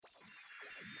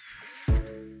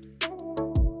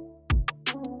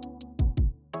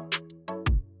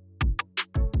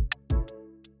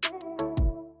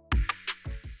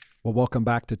Well, welcome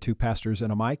back to Two Pastors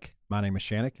and a Mic. My name is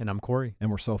Shannick. And I'm Corey.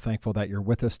 And we're so thankful that you're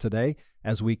with us today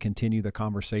as we continue the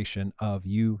conversation of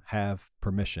You Have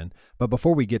Permission. But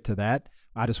before we get to that,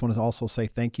 I just want to also say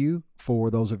thank you for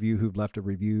those of you who've left a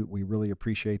review. We really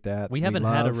appreciate that. We haven't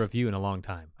had a review in a long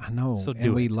time. I know. So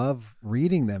we love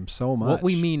reading them so much. What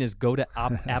we mean is go to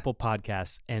Apple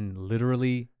Podcasts and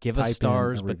literally give us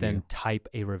stars, but then type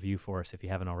a review for us if you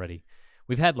haven't already.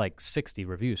 We've had like 60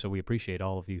 reviews, so we appreciate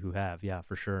all of you who have. Yeah,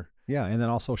 for sure. Yeah, and then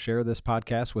also share this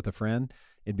podcast with a friend.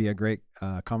 It'd be a great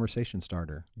conversation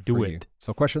starter. Do it. You.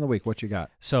 So question of the week, what you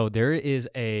got? So there is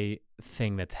a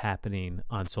thing that's happening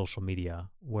on social media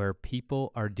where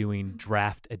people are doing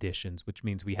draft editions, which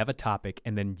means we have a topic,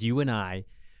 and then you and I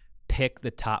pick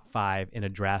the top 5 in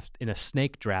a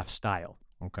snake draft style.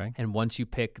 Okay. And once you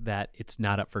pick that, it's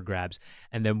not up for grabs.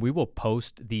 And then we will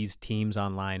post these teams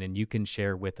online, and you can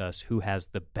share with us who has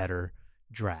the better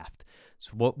draft.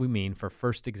 So what we mean for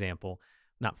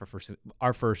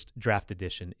our first draft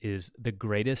edition is the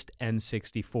greatest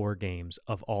N64 games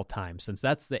of all time, since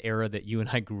that's the era that you and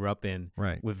I grew up in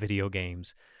with video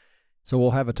games. So we'll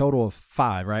have a total of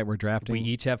 5, right? We're drafting. We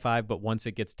each have 5, but once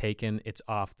it gets taken, it's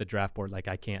off the draft board. Like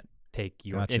I can't take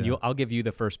your, gotcha. And I'll give you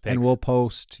the first picks. And we'll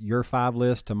post your 5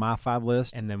 list to my 5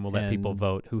 list. And then we'll let people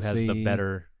vote who has the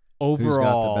better overall. Who's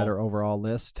got the better overall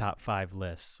list? Top 5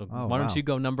 list. So why don't you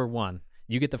go number 1?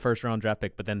 You get the first round draft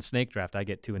pick, but then snake draft, I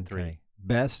get 2 and 3. Okay.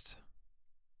 Best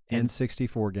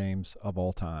N64 games of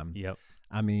all time. Yep.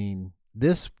 I mean,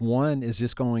 this one is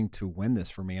just going to win this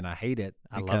for me, and I hate it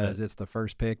because it's the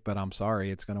first pick, but I'm sorry,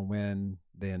 it's going to win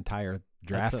the entire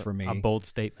draft for me. A bold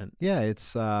statement. Yeah,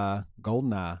 it's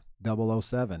GoldenEye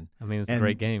 007. I mean, it's a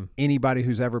great game. Anybody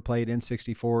who's ever played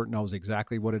N64 knows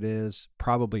exactly what it is.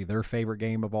 Probably their favorite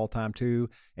game of all time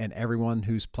too. And everyone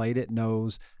who's played it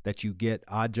knows that you get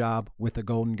Odd Job with a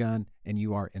golden gun and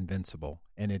you are invincible.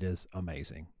 And it is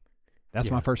amazing.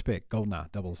 That's my first pick, GoldenEye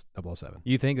 007.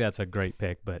 You think that's a great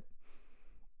pick, but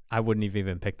I wouldn't have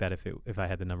even picked that if I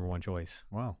had the number 1 choice.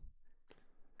 Wow.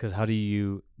 Because how do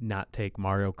you not take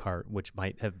Mario Kart, which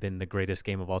might have been the greatest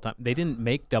game of all time? They didn't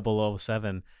make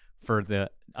 007 for the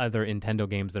other Nintendo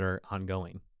games that are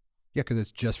ongoing. Yeah, because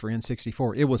it's just for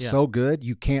N64. It was so good,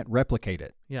 you can't replicate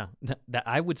it. Yeah, that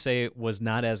I would say it was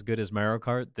not as good as Mario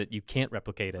Kart, that you can't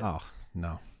replicate it. Oh,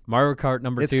 no. Mario Kart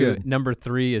number it's 2, good. Number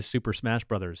 3 is Super Smash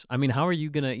Brothers. I mean, how are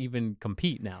you going to even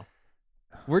compete now?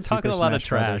 We're talking a lot of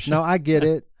trash. No, I get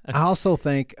it. I also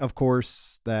think, of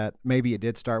course, that maybe it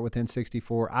did start with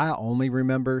N64. I only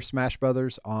remember Smash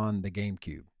Brothers on the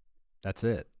GameCube. That's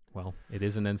it. Well, it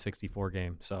is an N64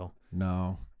 game, so.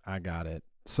 No, I got it.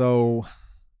 So,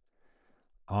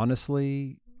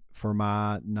 honestly, for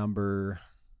my number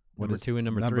 2 and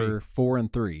number 3. Number 4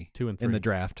 and 3. 2 and 3. In the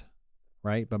draft,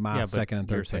 right? But my second and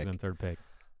third pick. Second and third pick.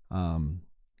 I'm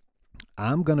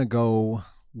going to go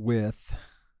with...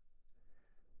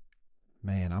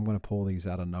 Man, I'm going to pull these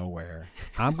out of nowhere.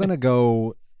 I'm going to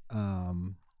go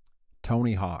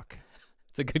Tony Hawk.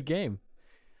 It's a good game.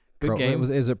 Good game.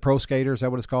 Is it Pro Skater? Is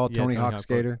that what it's called? Yeah, Tony Hawk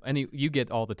Skater? And you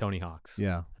get all the Tony Hawks.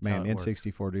 Yeah. Man,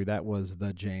 N64, dude, that was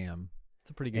the jam.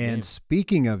 It's a pretty good game. And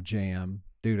speaking of jam,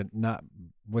 dude, not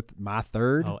with my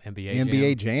third. Oh,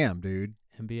 NBA Jam, dude.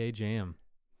 NBA Jam.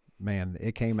 Man,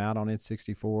 it came out on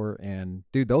N64. And,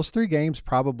 dude, those 3 games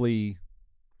probably,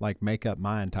 like, make up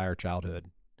my entire childhood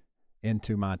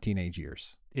into my teenage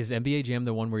years. Is NBA Jam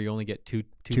the one where you only get two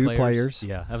players?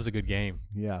 Yeah, that was a good game.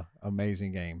 Yeah,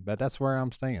 amazing game. But that's where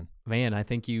I'm staying. Man, I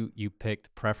think you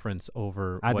picked preference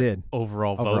over what did.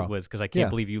 Overall vote was, because I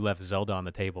can't believe you left Zelda on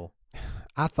the table.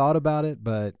 I thought about it,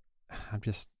 but I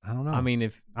don't know. I mean,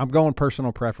 if I'm going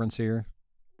personal preference here.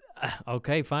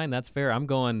 Okay, fine, that's fair. I'm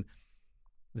going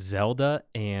Zelda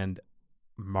and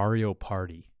Mario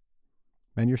Party.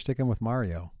 Man, you're sticking with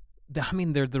Mario. I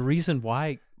mean, they're the reason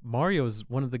why Mario is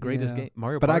one of the greatest games.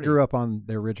 Mario But Party. I grew up on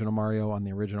the original Mario, on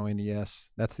the original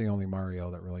NES. That's the only Mario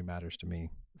that really matters to me.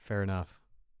 Fair enough.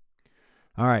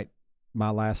 All right, my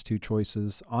last 2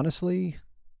 choices. Honestly,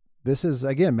 this is,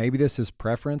 again, maybe this is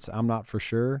preference. I'm not for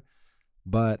sure.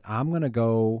 But I'm going to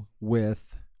go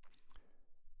with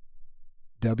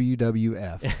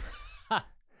WWF.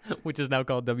 Which is now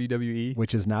called WWE.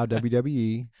 Which is now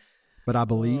WWE. But I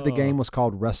believe the game was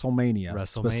called WrestleMania.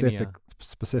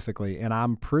 Specifically. And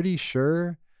I'm pretty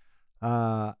sure,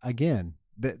 again,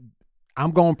 that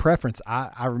I'm going preference.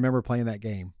 I remember playing that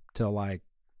game till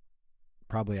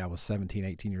probably I was 17,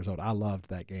 18 years old. I loved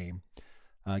that game.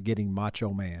 Getting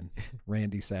Macho Man,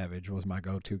 Randy Savage was my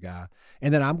go-to guy.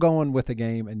 And then I'm going with a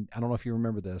game, and I don't know if you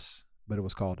remember this, but it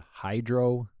was called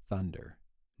Hydro Thunder.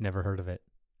 Never heard of it.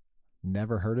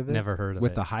 Never heard of it? Never heard of it.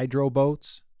 With the hydro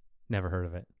boats? Never heard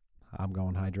of it. I'm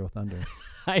going Hydro Thunder.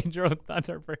 Hydro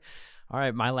Thunder. All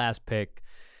right, my last pick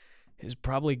is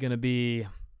probably going to be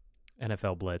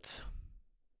NFL Blitz.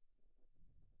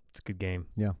 It's a good game.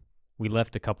 Yeah. We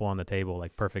left a couple on the table,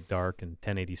 like Perfect Dark and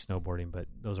 1080 Snowboarding, but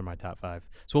those are my top 5.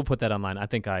 So we'll put that online. I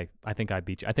think I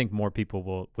beat you. I think more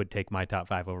people would take my top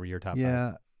 5 over your top 5.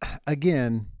 Yeah.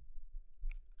 Again,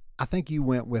 I think you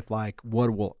went with like what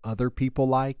will other people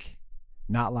like,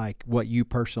 not like what you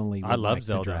personally would like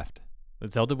Zelda. to draft.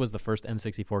 Zelda was the first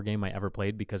N64 game I ever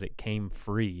played because it came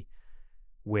free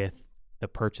with the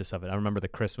purchase of it. I remember the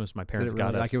Christmas my parents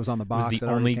got us. Like it was on the box. It was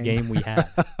the only game we had.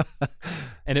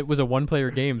 And it was a one-player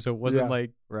game, so it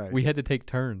wasn't we had to take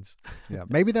turns. Yeah,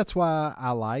 maybe that's why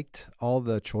I liked all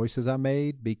the choices I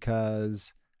made,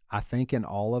 because I think in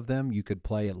all of them you could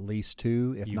play at least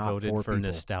 2, if not 4 people. You voted for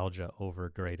nostalgia over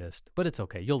greatest, but it's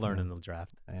okay. You'll learn in the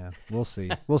draft. Yeah, we'll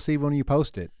see. We'll see when you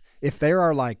post it. If there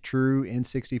are like true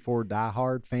N64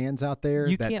 diehard fans out there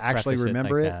that actually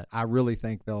remember it, I really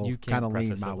think they'll kind of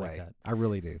lean my way. I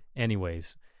really do.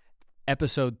 Anyways,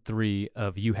 episode 3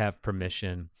 of You Have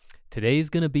Permission. Today's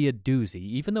going to be a doozy,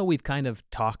 even though we've kind of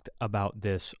talked about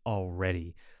this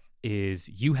already, is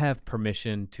you have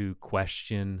permission to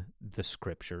question the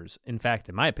scriptures. In fact,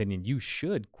 in my opinion, you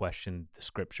should question the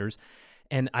scriptures.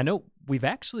 And I know we've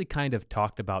actually kind of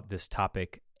talked about this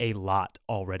topic a lot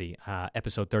already.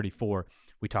 Episode 34,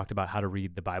 we talked about how to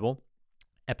read the Bible.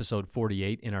 Episode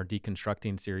 48 in our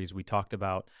Deconstructing series, we talked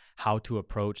about how to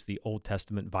approach the Old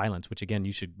Testament violence, which again,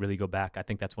 you should really go back. I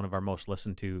think that's one of our most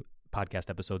listened to podcast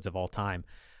episodes of all time.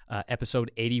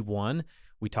 Episode 81,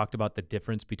 we talked about the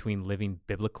difference between living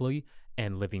biblically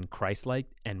and living Christ-like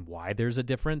and why there's a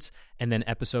difference. And then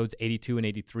episodes 82 and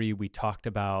 83, we talked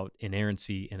about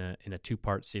inerrancy in a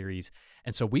 2-part series.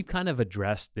 And so we've kind of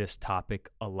addressed this topic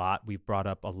a lot. We've brought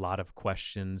up a lot of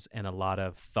questions and a lot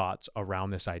of thoughts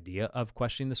around this idea of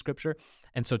questioning the scripture.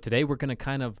 And so today we're going to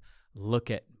kind of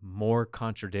look at more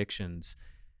contradictions,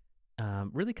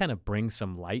 really kind of bring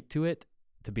some light to it,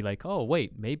 to be like, oh,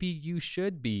 wait, maybe you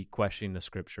should be questioning the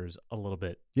scriptures a little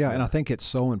bit. Yeah, more. And I think it's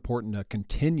so important to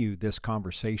continue this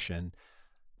conversation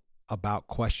about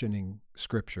questioning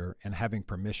scripture and having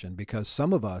permission, because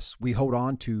some of us, we hold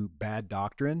on to bad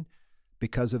doctrine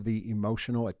because of the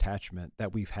emotional attachment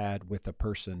that we've had with a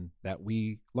person that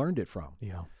we learned it from.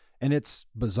 Yeah. And it's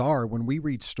bizarre when we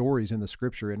read stories in the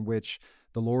scripture in which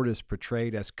the Lord is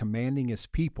portrayed as commanding his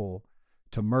people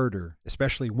to murder,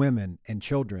 especially women and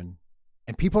children.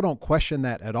 And people don't question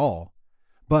that at all.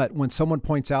 But when someone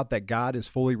points out that God is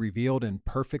fully revealed and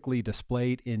perfectly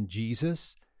displayed in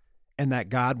Jesus, and that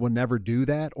God will never do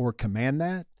that or command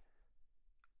that,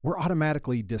 we're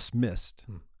automatically dismissed,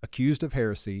 accused of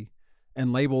heresy,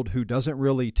 and labeled who doesn't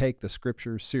really take the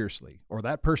scriptures seriously, or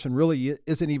that person really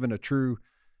isn't even a true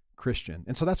Christian.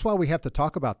 And so that's why we have to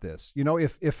talk about this. You know,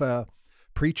 if a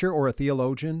preacher or a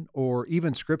theologian or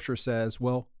even scripture says,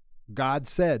 well, God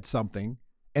said something,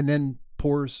 and then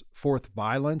pours forth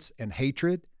violence and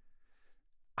hatred,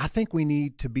 I think we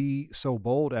need to be so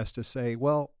bold as to say,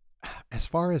 well, as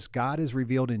far as God is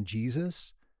revealed in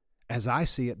Jesus, as I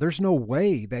see it, there's no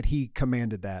way that he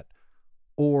commanded that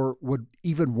or would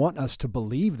even want us to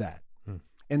believe that.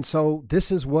 And so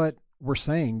this is what we're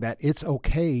saying, that it's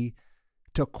okay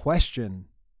to question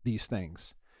these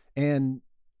things. And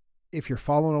if you're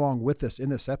following along with us in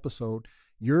this episode,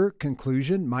 your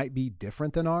conclusion might be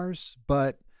different than ours,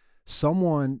 but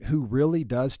someone who really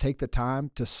does take the time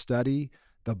to study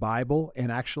the Bible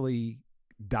and actually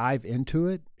dive into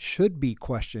it should be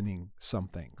questioning some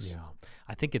things. Yeah.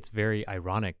 I think it's very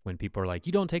ironic when people are like,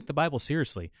 you don't take the Bible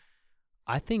seriously.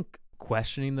 I think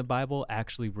questioning the Bible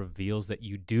actually reveals that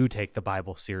you do take the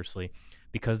Bible seriously,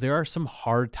 because there are some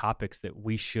hard topics that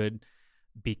we should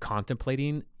be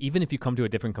contemplating. Even if you come to a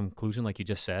different conclusion, like you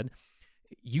just said,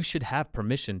 you should have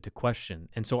permission to question.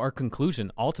 And so our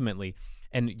conclusion ultimately,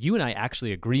 and you and I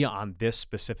actually agree on this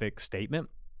specific statement,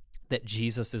 that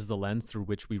Jesus is the lens through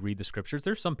which we read the scriptures.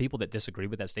 There's some people that disagree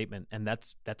with that statement, and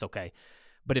that's okay.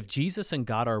 But if Jesus and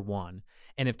God are one,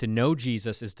 and if to know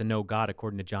Jesus is to know God,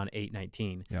 according to John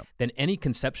 8:19, then any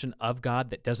conception of God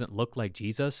that doesn't look like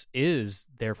Jesus is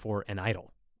therefore an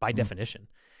idol by definition.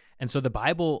 And so the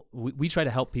Bible, we try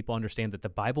to help people understand that the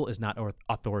Bible is not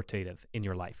authoritative in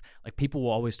your life. Like people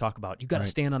will always talk about, you got to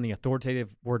stand on the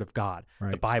authoritative word of God,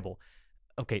 the Bible.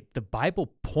 Okay, the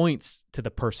Bible points to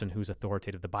the person who's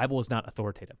authoritative. The Bible is not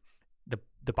authoritative.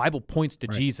 The Bible points to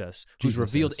Jesus, who's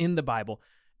revealed in the Bible,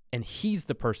 and he's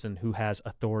the person who has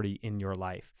authority in your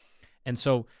life. And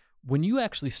so when you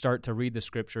actually start to read the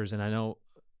scriptures, and I know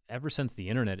ever since the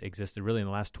internet existed, really in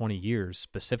the last 20 years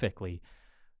specifically,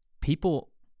 people,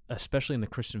 especially in the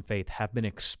Christian faith, have been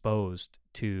exposed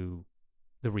to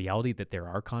the reality that there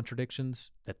are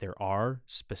contradictions, that there are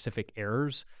specific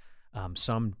errors,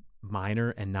 some minor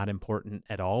and not important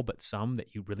at all, but some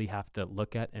that you really have to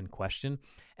look at and question.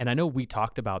 And I know we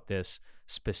talked about this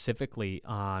specifically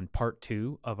on part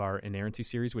 2 of our inerrancy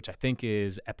series, which I think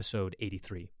is episode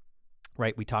 83,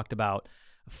 right? We talked about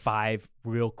 5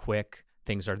 real quick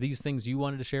things. Are these things you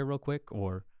wanted to share real quick,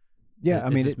 or yeah, I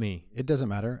mean, me? It doesn't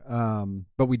matter.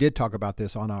 But we did talk about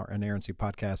this on our inerrancy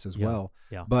podcast as well.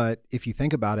 Yeah. But if you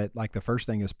think about it, like the first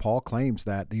thing is Paul claims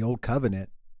that the old covenant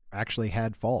actually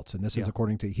had faults. And this is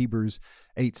according to Hebrews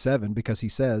 8:7, because he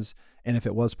says, and if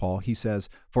it was Paul, he says,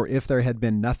 for if there had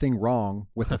been nothing wrong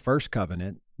with the first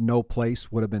covenant, no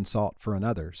place would have been sought for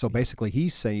another. So basically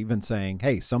he's even saying,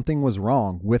 hey, something was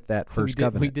wrong with that first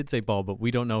covenant. We did say Paul, but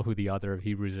we don't know who the author of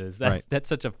Hebrews is. That's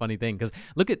such a funny thing, because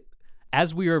look at,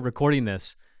 as we are recording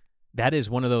this, that is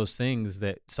one of those things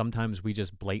that sometimes we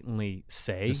just blatantly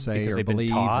say because they've been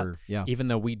taught, even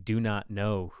though we do not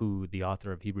know who the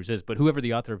author of Hebrews is. But whoever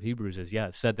the author of Hebrews is,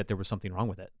 said that there was something wrong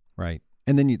with it. Right.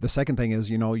 And then the second thing is,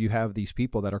 you have these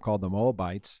people that are called the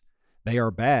Moabites. They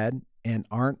are bad and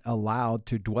aren't allowed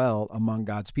to dwell among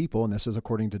God's people. And this is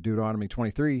according to Deuteronomy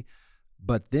 23.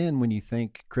 But then when you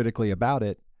think critically about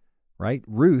it, right,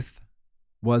 Ruth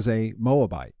was a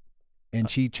Moabite. And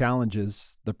she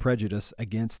challenges the prejudice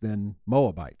against the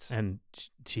Moabites. And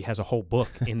she has a whole book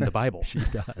in the Bible. She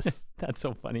does. That's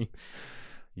so funny.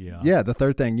 Yeah. Yeah. The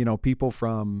third thing, people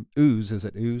from Uz, is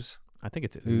it Uz? I think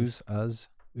it's Uz.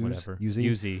 Whatever.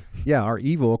 Uzi. Yeah, are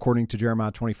evil according to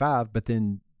Jeremiah 25. But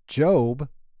then Job,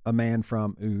 a man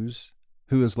from Uz,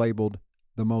 who is labeled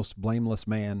the most blameless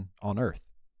man on earth.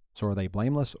 So are they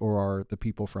blameless, or are the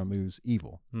people from Uz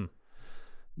evil?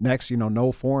 Next,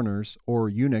 no foreigners or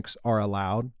eunuchs are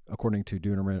allowed, according to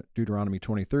Deuteronomy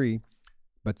 23.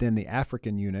 But then the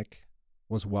African eunuch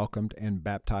was welcomed and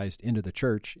baptized into the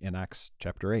church in Acts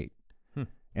chapter 8.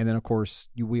 And then, of course,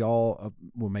 we all,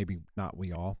 well, maybe not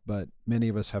we all, but many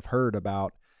of us have heard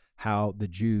about how the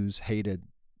Jews hated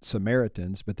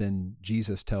Samaritans. But then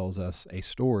Jesus tells us a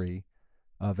story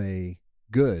of a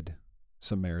good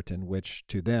Samaritan, which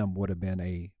to them would have been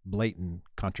a blatant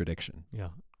contradiction. Yeah.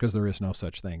 Because there is no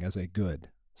such thing as a good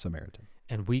Samaritan.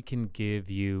 And we can give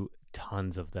you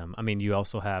tons of them. I mean, you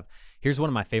also have, here's one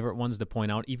of my favorite ones to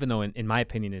point out, even though in my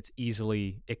opinion, it's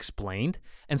easily explained.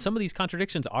 And some of these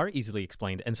contradictions are easily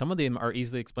explained. And some of them are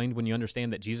easily explained when you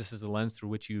understand that Jesus is the lens through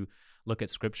which you look at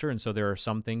Scripture. And so there are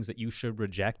some things that you should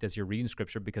reject as you're reading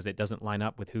Scripture because it doesn't line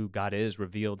up with who God is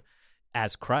revealed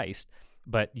as Christ.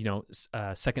 But, 2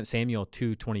 Samuel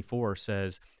 2:24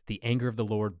 says, the anger of the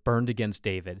Lord burned against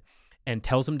David, and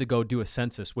tells him to go do a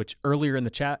census, which earlier in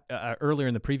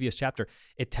the previous chapter,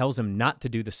 it tells him not to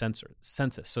do the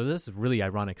census. So this is a really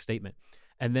ironic statement.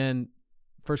 And then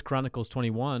 1 Chronicles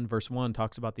 21, verse 1,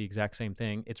 talks about the exact same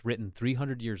thing. It's written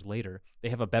 300 years later. They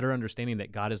have a better understanding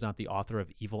that God is not the author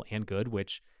of evil and good,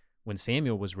 which when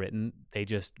Samuel was written, they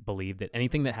just believed that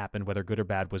anything that happened, whether good or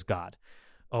bad, was God.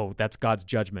 Oh, that's God's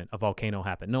judgment. A volcano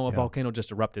happened. No, a volcano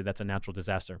just erupted. That's a natural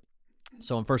disaster.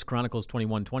 So in 1 Chronicles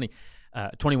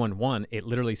 21:1, it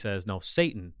literally says, no,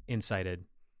 Satan incited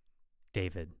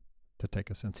David to take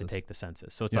a census. To take the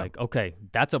census. So it's like, okay,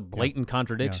 that's a blatant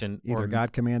contradiction. Either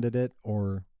God commanded it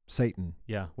or Satan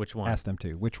which one? Asked them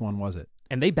to. Which one was it?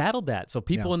 And they battled that. So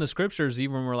people in the scriptures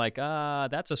even were like,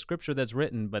 that's a scripture that's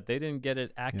written, but they didn't get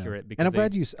it accurate. Because and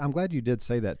I'm glad you did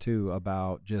say that too,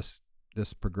 about just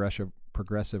this progressive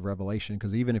revelation,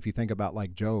 because even if you think about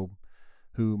like Job,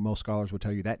 who most scholars would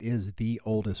tell you that is the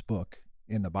oldest book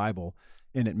in the Bible,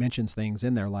 and it mentions things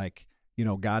in there like,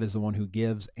 God is the one who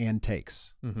gives and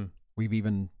takes. Mm-hmm. We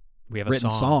have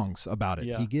written songs about it.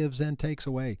 Yeah. He gives and takes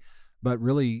away. But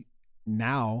really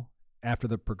now, after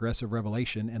the progressive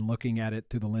revelation and looking at it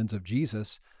through the lens of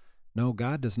Jesus, no,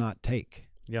 God does not take.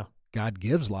 Yeah. God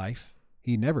gives life.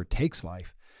 He never takes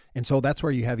life. And so that's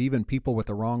where you have even people with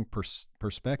the wrong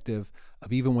perspective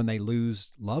of even when they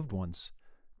lose loved ones.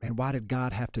 And why did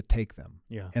God have to take them?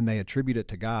 Yeah. And they attribute it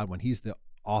to God when he's the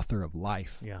author of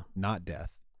life, not death.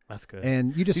 That's good.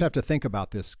 And you just have to think about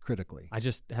this critically. I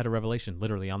just had a revelation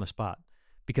literally on the spot,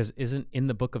 because isn't in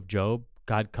the book of Job,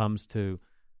 God comes to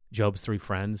Job's 3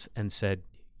 friends and said,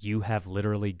 you have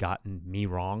literally gotten me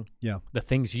wrong. Yeah. The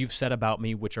things you've said about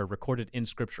me, which are recorded in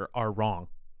Scripture, are wrong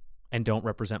and don't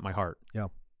represent my heart. Yeah. And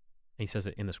he says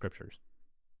it in the Scriptures.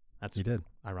 He did.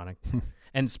 Ironic.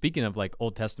 And speaking of like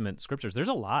Old Testament scriptures, there's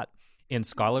a lot in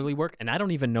scholarly work, and I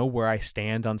don't even know where I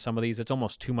stand on some of these. It's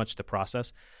almost too much to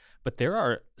process. But there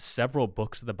are several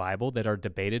books of the Bible that are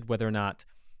debated whether or not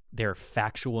they're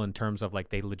factual in terms of like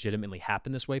they legitimately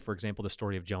happen this way. For example, the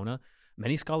story of Jonah.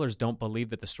 many scholars don't believe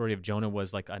that the story of Jonah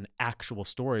was like an actual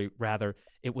story. Rather,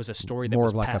 it was a story that more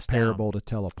was of like a passed parable down. to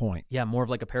tell a point. Yeah, more of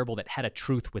like a parable that had a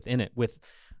truth within it.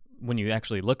 When you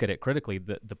actually look at it critically,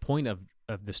 the point of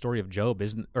the story of Job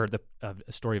isn't, or the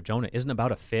story of Jonah isn't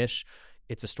about a fish.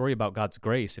 It's a story about God's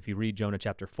grace. If you read Jonah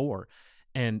chapter 4,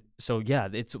 and so yeah,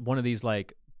 it's one of these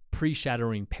like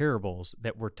pre-shattering parables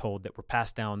that were told, that were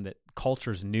passed down, that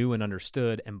cultures knew and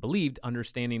understood and believed,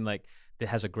 understanding like that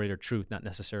has a greater truth, not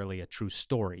necessarily a true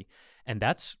story. And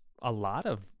that's a lot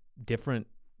of different,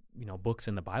 books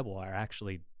in the Bible are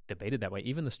actually debated that way.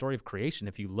 Even the story of creation,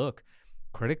 if you look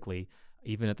critically,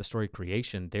 even at the story of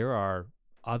creation, there are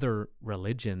other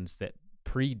religions that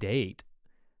predate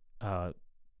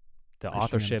the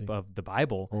authorship of the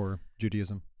Bible or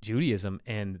Judaism,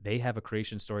 and they have a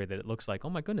creation story that it looks like, oh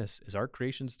my goodness, is our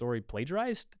creation story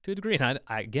plagiarized to a degree? And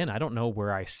I don't know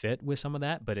where I sit with some of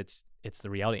that, but it's the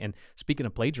reality. And speaking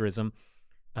of plagiarism,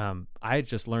 I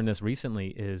just learned this recently,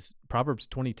 is Proverbs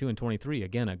 22 and 23,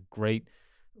 again, a great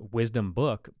wisdom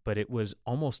book, but it was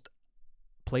almost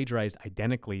plagiarized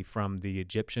identically from the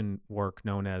Egyptian work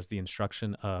known as the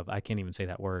instruction of, I can't even say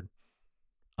that word.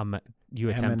 You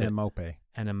attempt it.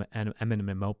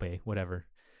 Amenemope, whatever.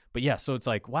 But yeah, so it's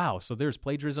like, wow, so there's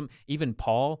plagiarism. Even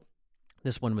Paul,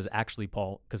 this one was actually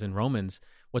Paul, because in Romans,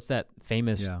 what's that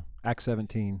famous? Yeah, Acts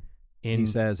 17. He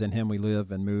says, in him we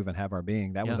live and move and have our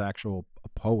being. That was actual a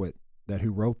poet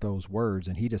who wrote those words,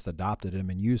 and he just adopted them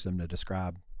and used them to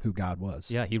describe who God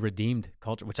was. Yeah, he redeemed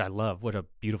culture, which I love. What a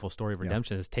beautiful story of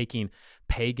redemption, is taking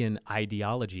pagan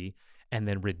ideology and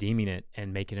then redeeming it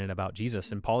and making it about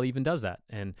Jesus. And Paul even does that.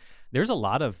 And there's a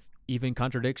lot of even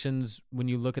contradictions when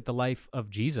you look at the life of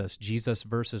Jesus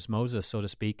versus Moses, so to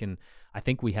speak. And I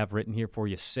think we have written here for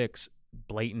you 6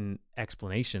 blatant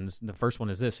explanations. The first one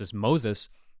is this, is Moses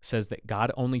says that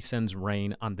God only sends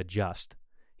rain on the just.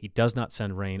 He does not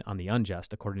send rain on the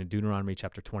unjust, according to Deuteronomy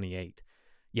chapter 28.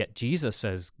 Yet Jesus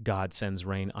says God sends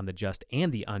rain on the just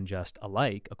and the unjust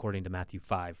alike, according to Matthew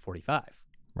 5:45.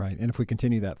 Right. And if we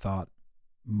continue that thought,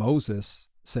 Moses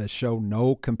says, show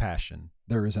no compassion.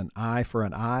 There is an eye for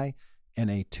an eye and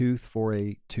a tooth for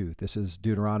a tooth. This is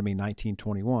Deuteronomy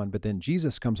 19:21. But then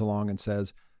Jesus comes along and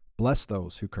says, bless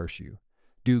those who curse you,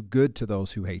 do good to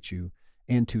those who hate you,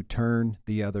 and to turn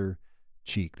the other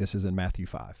cheek. This is in Matthew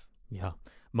 5. Yeah.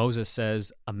 Moses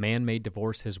says a man may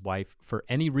divorce his wife for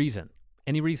any reason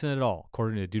at all,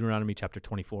 according to Deuteronomy chapter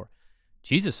 24.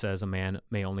 Jesus says a man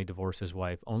may only divorce his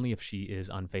wife only if she is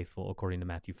unfaithful, according to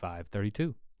Matthew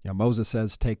 5:32. Yeah, Moses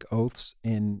says take oaths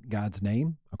in God's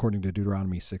name, according to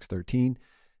Deuteronomy 6:13.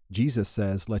 Jesus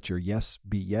says let your yes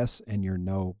be yes and your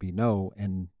no be no,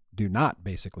 and do not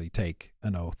basically take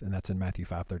an oath, and that's in Matthew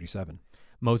 5:37.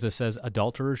 Moses says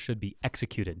adulterers should be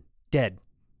executed, dead,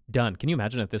 done. Can you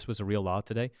imagine if this was a real law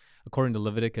today? According to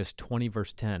Leviticus 20,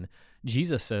 verse 10,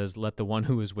 Jesus says, let the one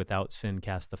who is without sin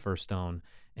cast the first stone.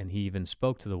 And he even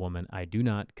spoke to the woman, I do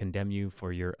not condemn you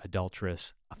for your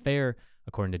adulterous affair,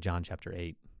 according to John chapter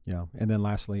 8. Yeah. And then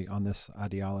lastly, on this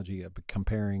ideology of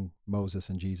comparing Moses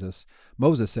and Jesus,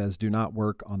 Moses says, do not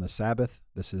work on the Sabbath.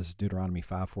 This is Deuteronomy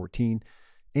 5:14.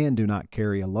 And do not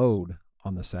carry a load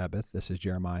on the Sabbath. This is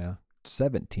Jeremiah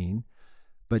 17.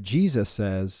 But Jesus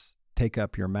says, take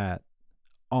up your mat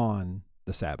on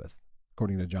the Sabbath,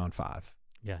 according to John 5.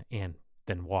 Yeah, and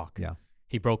then walk. Yeah.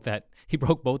 He broke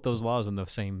both those laws in the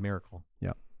same miracle.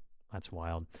 Yeah. That's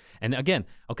wild. And again,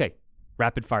 okay,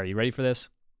 rapid fire. You ready for this?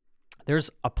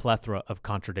 There's a plethora of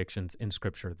contradictions in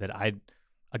Scripture that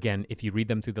again, if you read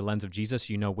them through the lens of Jesus,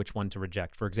 you know which one to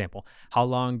reject. For example, how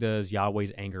long does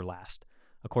Yahweh's anger last?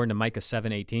 According to Micah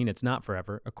 7:18, it's not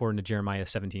forever. According to Jeremiah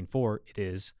 17:4, it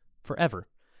is forever.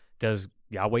 Does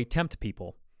Yahweh tempt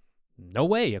people? No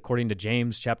way, according to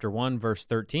James chapter 1, verse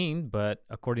 13, but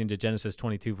according to Genesis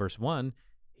 22, verse 1,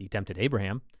 he tempted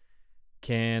Abraham.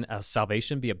 Can a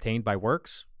salvation be obtained by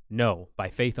works? No,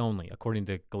 by faith only, according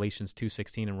to Galatians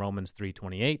 2:16 and Romans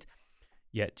 3:28.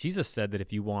 Yet Jesus said that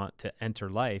if you want to enter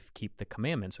life, keep the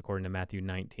commandments, according to Matthew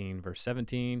 19, verse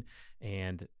 17.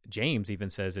 And James even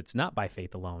says it's not by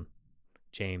faith alone,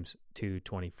 James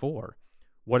 2:24.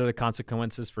 What are the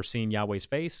consequences for seeing Yahweh's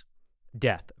face?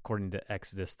 Death, according to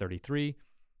Exodus 33.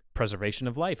 Preservation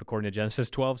of life, according to Genesis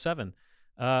 12:7.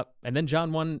 And then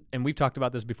John 1, and we've talked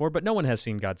about this before, but no one has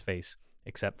seen God's face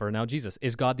except for now Jesus.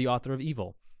 Is God the author of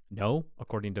evil? No,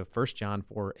 according to 1 John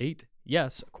 4:8.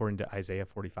 Yes, according to Isaiah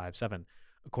 45:7.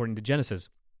 According to Genesis,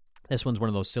 this one's one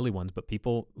of those silly ones, but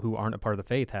people who aren't a part of the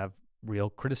faith have real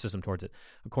criticism towards it.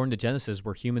 According to Genesis,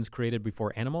 were humans created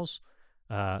before animals?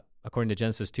 According to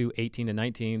Genesis 2:18 to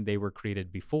 19, they were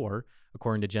created before.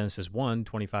 According to Genesis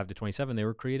 1:25 to 27, they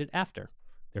were created after.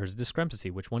 There's a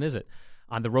discrepancy. Which one is it?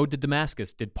 On the road to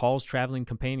Damascus, did Paul's traveling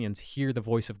companions hear the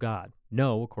voice of God?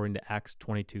 No, according to Acts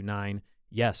 22:9.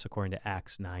 Yes, according to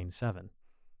Acts 9:7.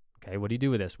 Okay, what do you do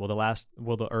with this? Will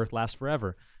the earth last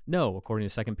forever? No, according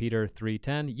to 2 Peter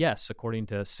 3:10. Yes, according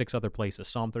to 6 other places.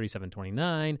 Psalm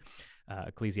 37:29,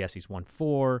 Ecclesiastes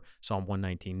 1:4, Psalm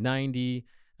 119:90.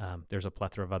 There's a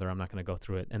plethora of other. I'm not going to go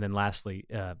through it. And then lastly,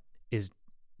 is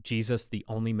Jesus the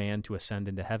only man to ascend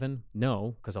into heaven?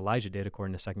 No, because Elijah did,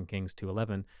 according to 2 Kings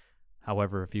 2:11.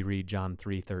 However, if you read John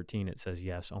 3:13, it says,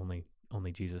 yes, only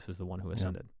Jesus is the one who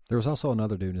ascended. Yeah. There was also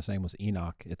another dude, his name was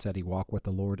Enoch. It said he walked with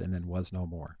the Lord and then was no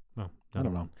more. Oh, I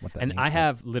don't know what that means. And I but...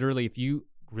 have literally, if you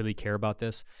really care about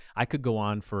this, I could go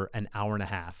on for an hour and a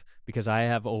half because I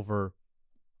have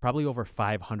probably over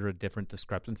 500 different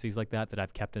discrepancies like that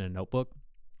I've kept in a notebook.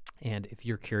 And if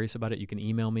you're curious about it, you can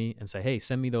email me and say, hey,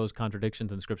 send me those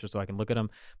contradictions in Scripture so I can look at them.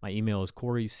 My email is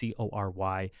Corey,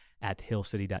 CORY,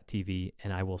 @hillcity.tv,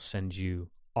 and I will send you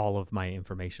all of my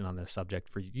information on this subject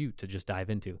for you to just dive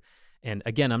into. And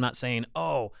again, I'm not saying,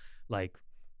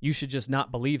 you should just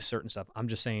not believe certain stuff. I'm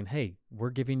just saying, hey, we're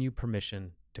giving you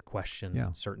permission to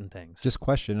question certain things. Just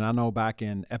question. And I know back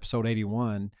in episode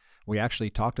 81, we actually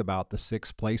talked about the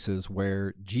 6 places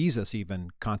where Jesus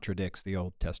even contradicts the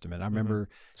Old Testament. I remember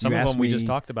some of them we just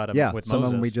talked about with Moses. Some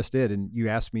of them we just did. And you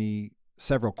asked me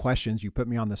several questions. You put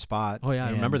me on the spot. Oh, yeah,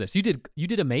 I remember this. You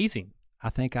did amazing.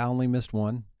 I think I only missed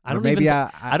one. I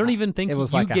don't even think it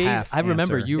was you like gave. A half I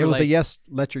remember answer. you were it was like, a yes.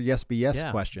 Let your yes be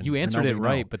yes question. You answered it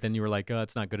right, but then you were like, oh,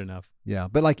 it's not good enough. Yeah,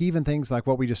 but like even things like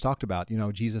what we just talked about.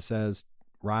 Jesus says,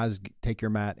 "Rise, take your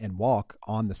mat, and walk"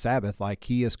 on the Sabbath. Like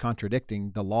he is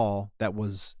contradicting the law that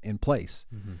was in place,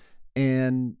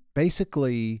 and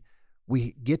basically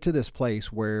we get to this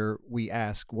place where we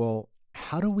ask, well,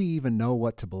 how do we even know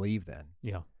what to believe then?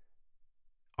 Yeah.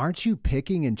 Aren't you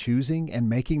picking and choosing and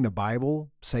making the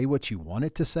Bible say what you want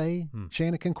it to say,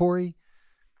 Shannock and Corey?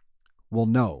 Well,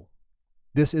 no.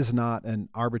 This is not an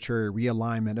arbitrary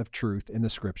realignment of truth in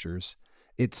the Scriptures.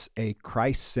 It's a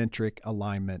Christ-centric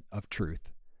alignment of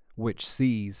truth, which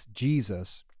sees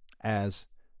Jesus as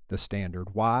the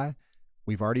standard. Why?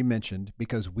 We've already mentioned,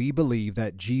 because we believe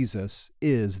that Jesus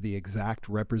is the exact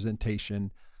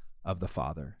representation of the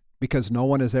Father. Because no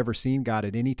one has ever seen God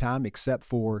at any time except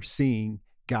for seeing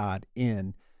God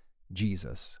in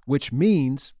Jesus, which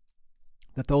means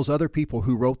that those other people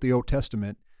who wrote the Old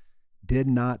Testament did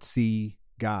not see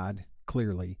God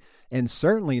clearly, and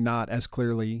certainly not as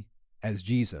clearly as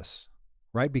Jesus,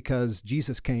 right? Because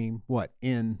Jesus came,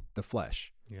 in the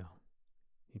flesh. Yeah.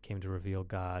 He came to reveal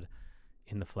God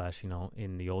in the flesh.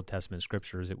 In the Old Testament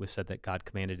scriptures, it was said that God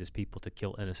commanded his people to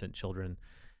kill innocent children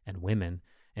and women,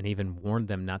 and even warned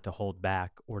them not to hold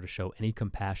back or to show any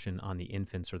compassion on the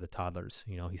infants or the toddlers.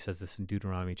 He says this in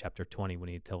Deuteronomy chapter 20 when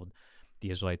he told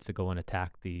the Israelites to go and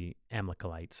attack the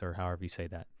Amalekites, or however you say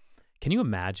that. Can you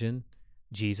imagine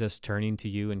Jesus turning to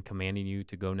you and commanding you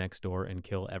to go next door and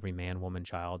kill every man, woman,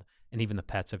 child, and even the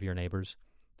pets of your neighbors?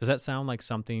 Does that sound like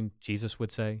something Jesus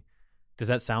would say? Does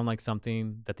that sound like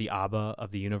something that the Abba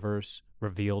of the universe,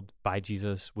 revealed by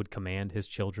Jesus, would command his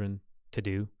children to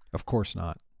do? Of course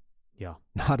not. Yeah.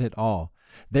 Not at all.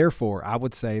 Therefore, I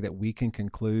would say that we can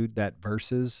conclude that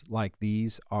verses like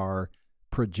these are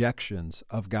projections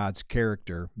of God's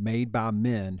character made by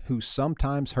men who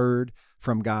sometimes heard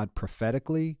from God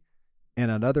prophetically, and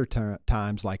at other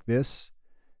times like this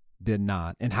did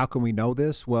not. And how can we know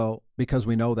this? Well, because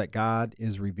we know that God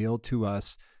is revealed to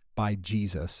us by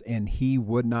Jesus, and he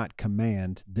would not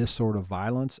command this sort of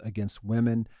violence against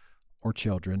women or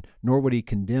children, nor would he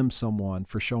condemn someone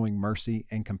for showing mercy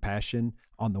and compassion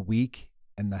on the weak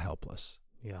and the helpless.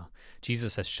 Yeah.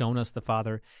 Jesus has shown us the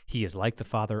Father. He is like the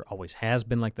Father, always has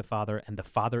been like the Father, and the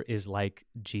Father is like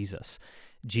Jesus.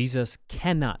 Jesus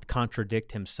cannot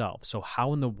contradict himself. So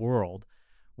how in the world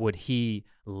would he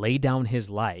lay down his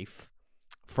life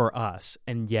for us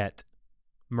and yet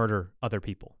murder other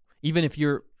people? Even if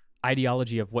your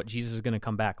ideology of what Jesus is going to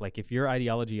come back, like if your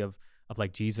ideology of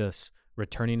like Jesus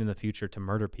returning in the future to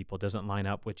murder people doesn't line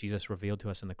up with Jesus revealed to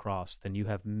us in the cross, then you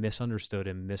have misunderstood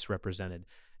and misrepresented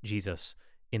Jesus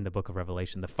in the book of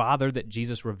Revelation. The Father that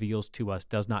Jesus reveals to us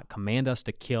does not command us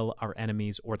to kill our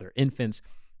enemies or their infants.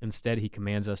 Instead, he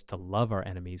commands us to love our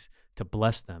enemies, to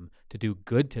bless them, to do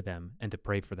good to them, and to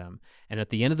pray for them. And at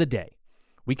the end of the day,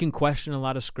 we can question a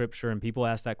lot of scripture, and people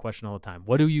ask that question all the time.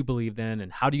 What do you believe then?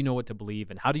 And how do you know what to believe?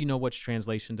 And how do you know which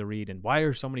translation to read? And why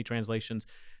are so many translations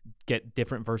get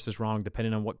different verses wrong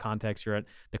depending on what context you're at?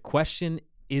 The question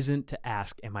isn't to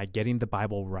ask, am I getting the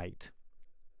Bible right?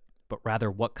 But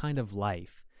rather, what kind of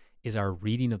life is our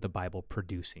reading of the Bible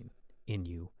producing in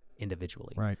you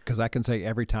individually. Right. Because I can say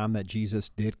every time that Jesus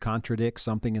did contradict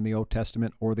something in the Old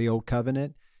Testament or the Old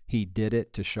Covenant, he did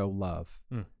it to show love.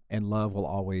 And love will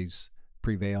always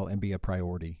prevail and be a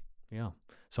priority. Yeah.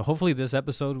 So hopefully this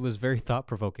episode was very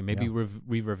thought-provoking. Maybe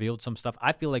we've revealed some stuff.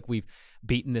 I feel like we've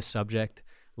beaten this subject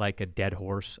like a dead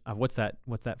horse. What's that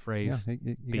phrase? Yeah,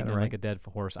 you beating it right. like a dead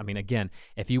horse. I mean, again,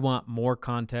 if you want more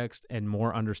context and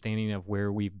more understanding of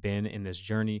where we've been in this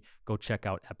journey, go check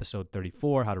out episode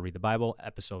 34, How to Read the Bible,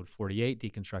 episode 48,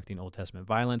 Deconstructing Old Testament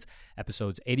Violence,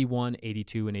 episodes 81,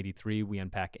 82, and 83. We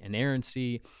unpack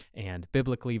inerrancy and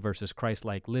biblically versus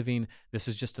Christ-like living. This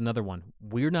is just another one.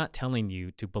 We're not telling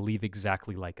you to believe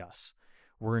exactly like us.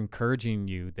 We're encouraging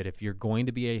you that if you're going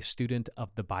to be a student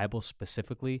of the Bible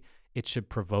specifically, it should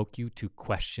provoke you to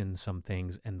question some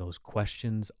things, and those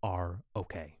questions are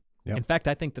okay. Yep. In fact,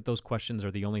 I think that those questions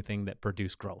are the only thing that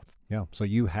produce growth. Yeah, so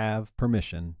you have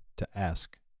permission to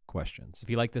ask questions. If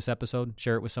you like this episode,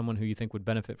 share it with someone who you think would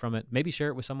benefit from it. Maybe share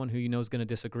it with someone who you know is going to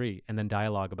disagree, and then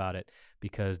dialogue about it,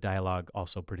 because dialogue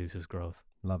also produces growth.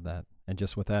 Love that. And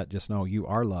just with that, just know you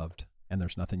are loved, and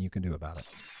there's nothing you can do about it.